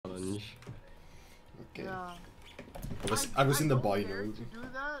Yeah. I was in the don't dare bino. to do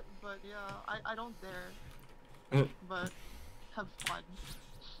that, but yeah, I don't dare. But have fun.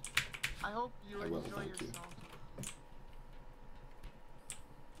 I hope you enjoy thank you. yourself.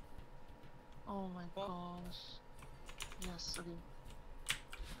 Oh my gosh. Yes, okay.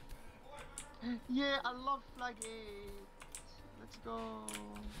 Yeah, I love flag 8. Let's go.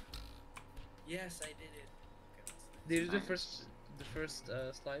 Yes, I did it. This is Nice. the first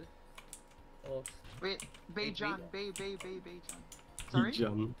slide of. Wait, Beijan, Beijan. Sorry?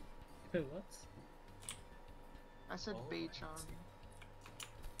 John. What? I said Beijan.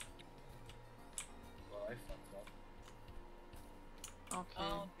 Well, I fucked up. Okay.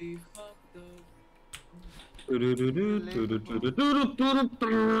 I'll be fucked up. What do you do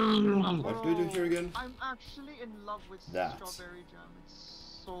here again? I'm actually in love with That. Strawberry Jam.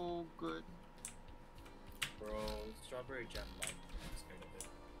 It's so good. Bro, Strawberry Jam like I'm scared of it.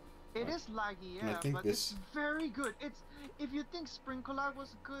 It is laggy, I yeah, think but this- it's very good. It's if you think Spring Collab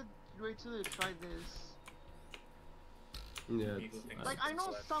was good, wait till you try this. Yeah. Like I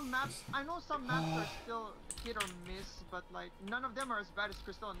know some maps are still hit or miss, but like none of them are as bad as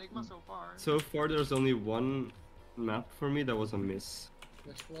Crystal Enigma so far. So far, there's only one map for me that was a miss.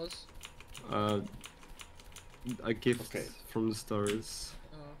 Which was? A gift from the stars.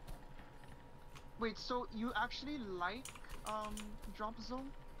 Wait, so you actually like Drop Zone?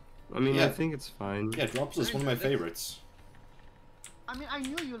 I mean, Yeah. I think it's fine. Yeah, Drops is one of my favorites. I mean, I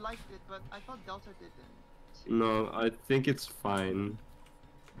knew you liked it, but I thought Delta didn't. No, I think it's fine.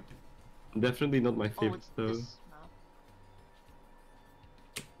 Definitely not my Oh, favorite it's though. this map.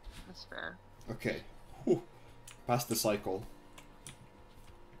 That's fair. Okay. Whew. Past the cycle.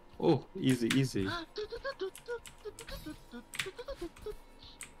 Oh, easy, easy.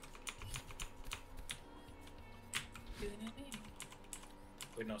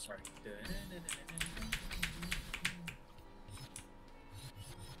 Wait, no, sorry.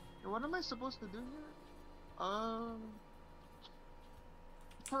 What am I supposed to do here?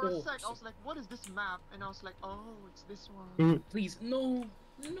 For a sec, I was like, what is this map? And I was like, oh, it's this one. Please, no,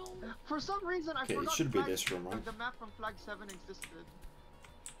 no. For some reason, I Okay, forgot it should be Flag- this room, right? the map from Flag 7 existed.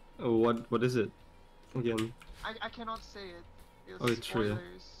 Oh, what is it? Again. I cannot say it. It's Oh, it's true, yeah.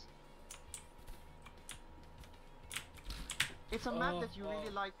 spoilers. It's a map that you really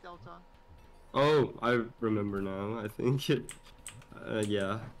like, Delta. Oh, I remember now. I think it.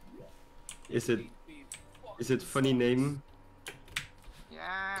 Yeah. Is it funny name?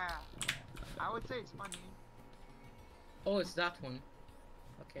 Yeah. I would say it's funny. Oh, it's that one.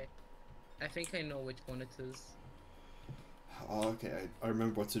 Okay. I think I know which one it is. Oh, okay, I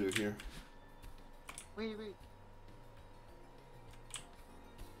remember what to do here. Wait.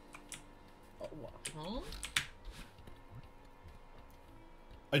 Oh, what? Huh?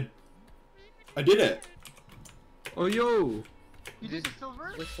 I did it! Oh, yo! You did the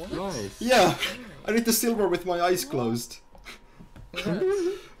silver? Which one? Nice. Yeah! I did the silver with my eyes closed.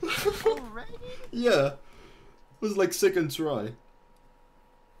 Already? Yeah! It was like second try.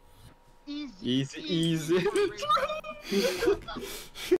 Easy. Easy. Easy.